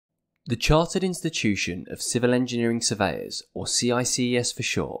The Chartered Institution of Civil Engineering Surveyors, or CICES for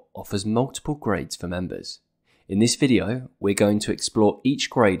short, offers multiple grades for members. In this video, we're going to explore each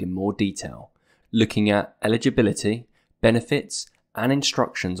grade in more detail, looking at eligibility, benefits, and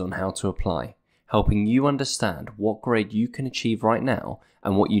instructions on how to apply, helping you understand what grade you can achieve right now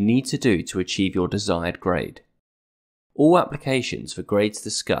and what you need to do to achieve your desired grade. All applications for grades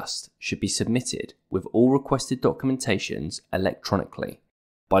discussed should be submitted with all requested documentations electronically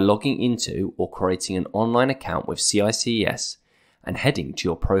by logging into or creating an online account with CICES and heading to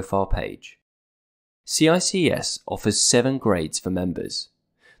your profile page. CICES offers 7 grades for members.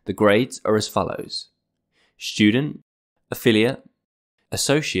 The grades are as follows: student, affiliate,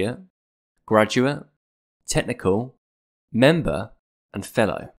 associate, graduate, technical, member, and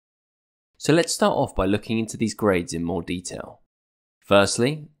fellow. So let's start off by looking into these grades in more detail.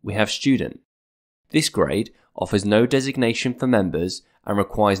 Firstly, we have student. This grade offers no designation for members and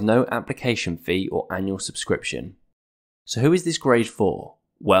requires no application fee or annual subscription. So who is this grade for?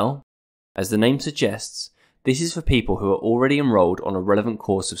 Well, as the name suggests, this is for people who are already enrolled on a relevant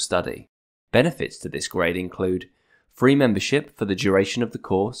course of study. Benefits to this grade include free membership for the duration of the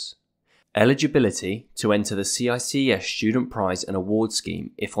course, eligibility to enter the CICES Student Prize and Award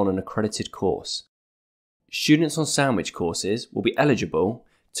Scheme if on an accredited course. Students on sandwich courses will be eligible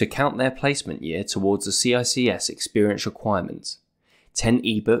to count their placement year towards the CICES experience requirements. 10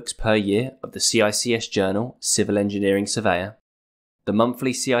 ebooks per year of the CICES journal Civil Engineering Surveyor, the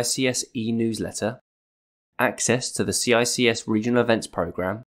monthly CICES e-newsletter, access to the CICES Regional Events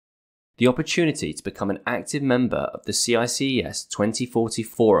Programme, the opportunity to become an active member of the CICES 2040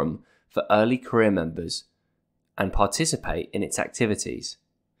 Forum for early career members and participate in its activities.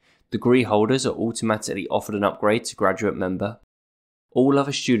 Degree holders are automatically offered an upgrade to graduate member. All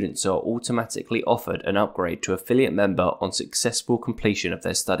other students are automatically offered an upgrade to affiliate member on successful completion of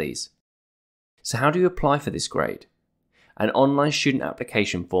their studies. So how do you apply for this grade? An online student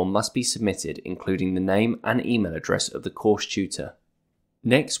application form must be submitted, including the name and email address of the course tutor.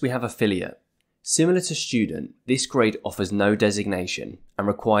 Next, we have affiliate. Similar to student, this grade offers no designation and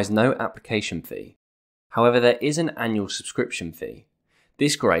requires no application fee. However, there is an annual subscription fee.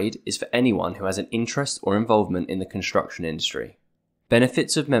 This grade is for anyone who has an interest or involvement in the construction industry.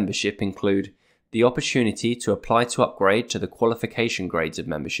 Benefits of membership include the opportunity to apply to upgrade to the qualification grades of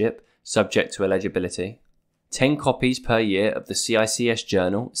membership, subject to eligibility, 10 copies per year of the CICES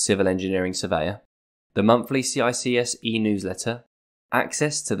journal Civil Engineering Surveyor, the monthly CICES e-newsletter,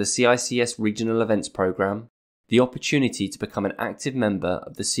 access to the CICES Regional Events Programme, the opportunity to become an active member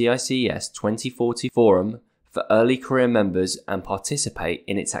of the CICES 2040 Forum for early career members and participate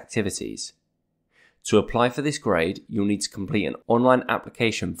in its activities. To apply for this grade, you'll need to complete an online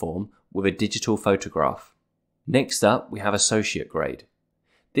application form with a digital photograph. Next up, we have associate grade.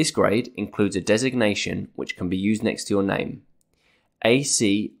 This grade includes a designation which can be used next to your name.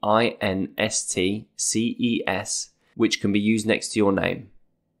 ACINSTCES, which can be used next to your name.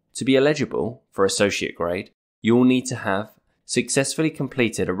 To be eligible for associate grade, you will need to have successfully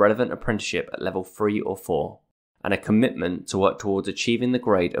completed a relevant apprenticeship at level 3 or 4, and a commitment to work towards achieving the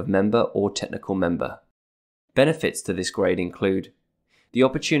grade of member or technical member. Benefits to this grade include the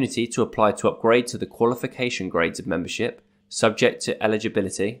opportunity to apply to upgrade to the qualification grades of membership, subject to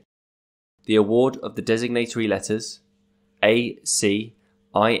eligibility, the award of the designatory letters ACINSTCES,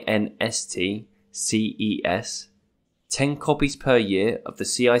 10 copies per year of the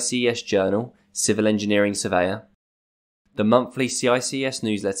CICES journal Civil Engineering Surveyor, the monthly CICES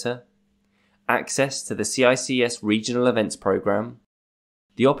newsletter, access to the CICES Regional Events Programme,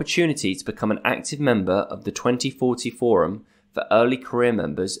 the opportunity to become an active member of the 2040 Forum for early career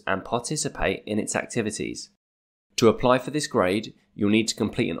members and participate in its activities. To apply for this grade, you'll need to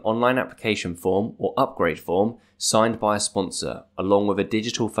complete an online application form or upgrade form signed by a sponsor, along with a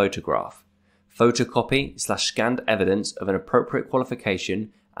digital photograph, photocopy/scanned evidence of an appropriate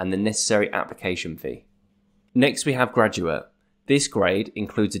qualification and the necessary application fee. Next, we have graduate. This grade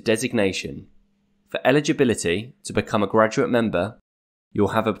includes a designation. For eligibility to become a graduate member, you'll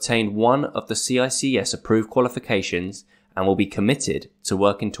have obtained one of the CICES approved qualifications and will be committed to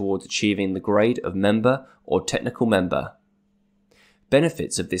working towards achieving the grade of member or technical member.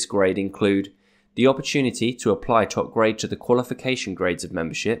 Benefits of this grade include the opportunity to apply to upgrade to the qualification grades of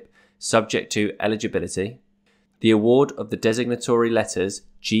membership, subject to eligibility, the award of the designatory letters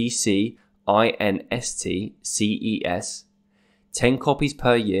GCINSTCES, 10 copies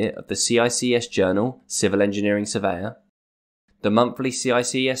per year of the CICES journal Civil Engineering Surveyor, the monthly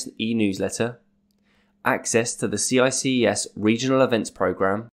CICES e-newsletter, access to the CICES Regional Events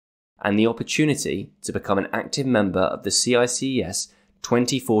Programme, and the opportunity to become an active member of the CICES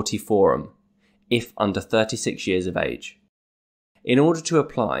 2040 Forum, if under 36 years of age. In order to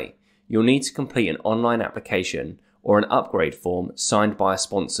apply, you'll need to complete an online application or an upgrade form signed by a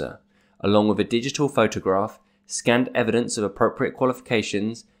sponsor, along with a digital photograph, scanned evidence of appropriate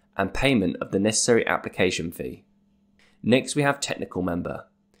qualifications, and payment of the necessary application fee. Next, we have Technical Member.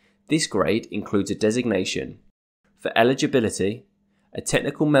 This grade includes a designation. For eligibility, a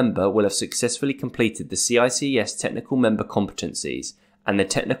Technical Member will have successfully completed the CICES Technical Member competencies and the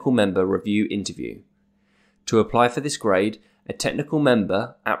Technical Member review interview. To apply for this grade, a Technical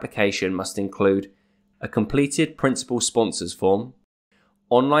Member application must include a completed Principal Sponsors form,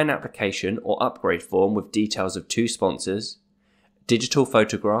 online application or upgrade form with details of 2 sponsors, digital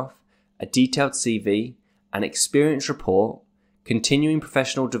photograph, a detailed CV, an experience report, continuing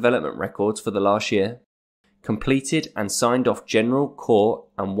professional development records for the last year, completed and signed off general, core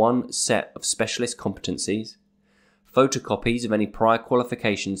and 1 set of specialist competencies, photocopies of any prior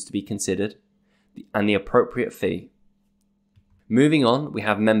qualifications to be considered, and the appropriate fee. Moving on, we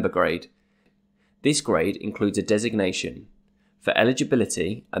have Member Grade. This grade includes a designation. For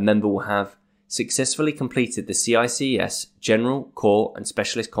eligibility, a member will have successfully completed the CICES General, Core and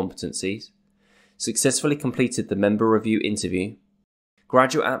Specialist competencies, successfully completed the member review interview.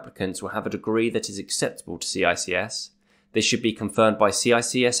 Graduate applicants will have a degree that is acceptable to CICES. This should be confirmed by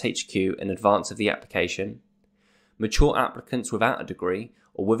CICES HQ in advance of the application. Mature applicants without a degree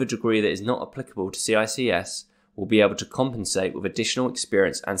or with a degree that is not applicable to CICES will be able to compensate with additional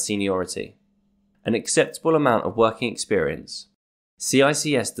experience and seniority. An acceptable amount of working experience.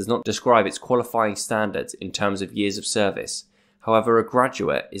 CICES does not describe its qualifying standards in terms of years of service. However, a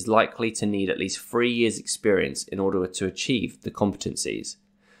graduate is likely to need at least 3 years' experience in order to achieve the competencies,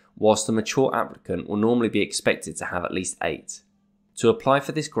 whilst a mature applicant will normally be expected to have at least 8. To apply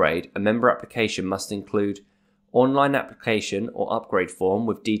for this grade, a member application must include online application or upgrade form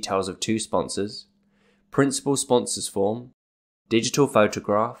with details of 2 sponsors, Principal Sponsors form, digital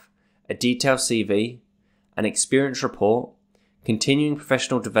photograph, a detailed CV, an experience report, continuing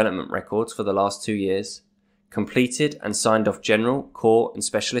professional development records for the last 2 years, completed and signed off general, core and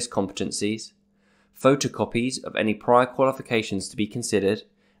specialist competencies, photocopies of any prior qualifications to be considered,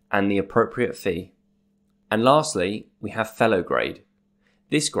 and the appropriate fee. And lastly, we have Fellow Grade.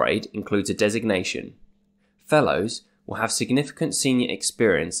 This grade includes a designation. Fellows will have significant senior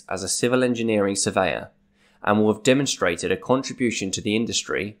experience as a civil engineering surveyor and will have demonstrated a contribution to the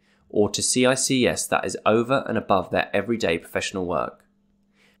industry or to CICES that is over and above their everyday professional work.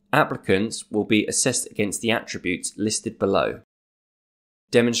 Applicants will be assessed against the attributes listed below.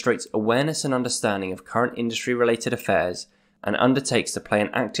 Demonstrates awareness and understanding of current industry-related affairs and undertakes to play an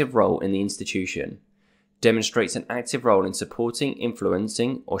active role in the institution. Demonstrates an active role in supporting,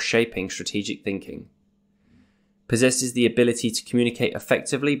 influencing, or shaping strategic thinking. Possesses the ability to communicate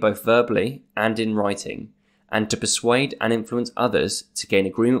effectively both verbally and in writing, and to persuade and influence others to gain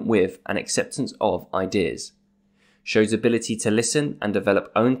agreement with and acceptance of ideas. Shows ability to listen and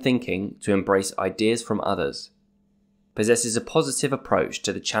develop own thinking to embrace ideas from others. Possesses a positive approach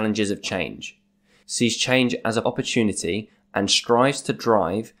to the challenges of change. Sees change as an opportunity and strives to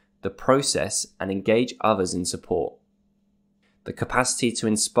drive the process and engage others in support. The capacity to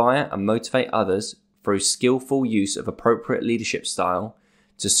inspire and motivate others through skillful use of appropriate leadership style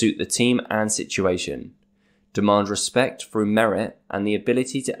to suit the team and situation. Demand respect through merit and the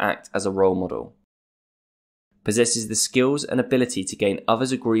ability to act as a role model. Possesses the skills and ability to gain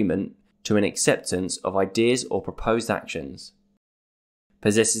others' agreement to an acceptance of ideas or proposed actions.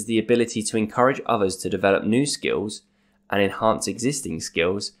 Possesses the ability to encourage others to develop new skills and enhance existing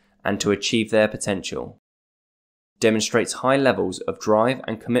skills and to achieve their potential. Demonstrates high levels of drive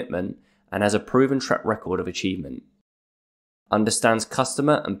and commitment and has a proven track record of achievement. Understands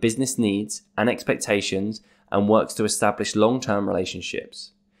customer and business needs and expectations and works to establish long-term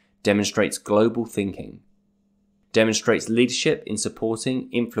relationships. Demonstrates global thinking. Demonstrates leadership in supporting,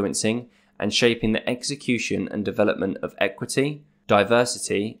 influencing, and shaping the execution and development of equity,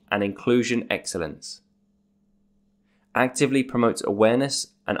 diversity, and inclusion excellence. Actively promotes awareness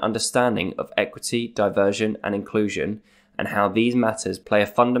and understanding of equity, diversion, and inclusion, and how these matters play a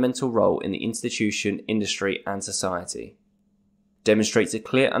fundamental role in the institution, industry, and society. Demonstrates a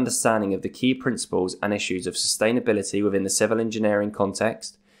clear understanding of the key principles and issues of sustainability within the civil engineering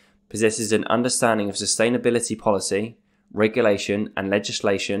context, possesses an understanding of sustainability policy, regulation, and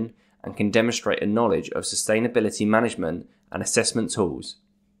legislation, and can demonstrate a knowledge of sustainability management and assessment tools.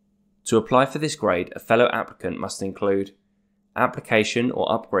 To apply for this grade, a fellow applicant must include application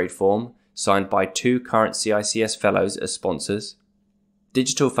or upgrade form signed by 2 current CICES fellows as sponsors,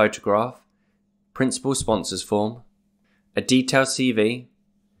 digital photograph, principal sponsors form, a detailed CV,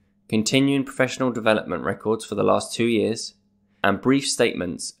 continuing professional development records for the last 2 years, and brief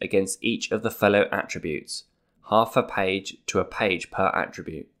statements against each of the fellow attributes, half a page to a page per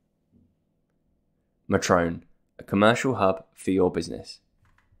attribute. Metroun, a commercial hub for your business.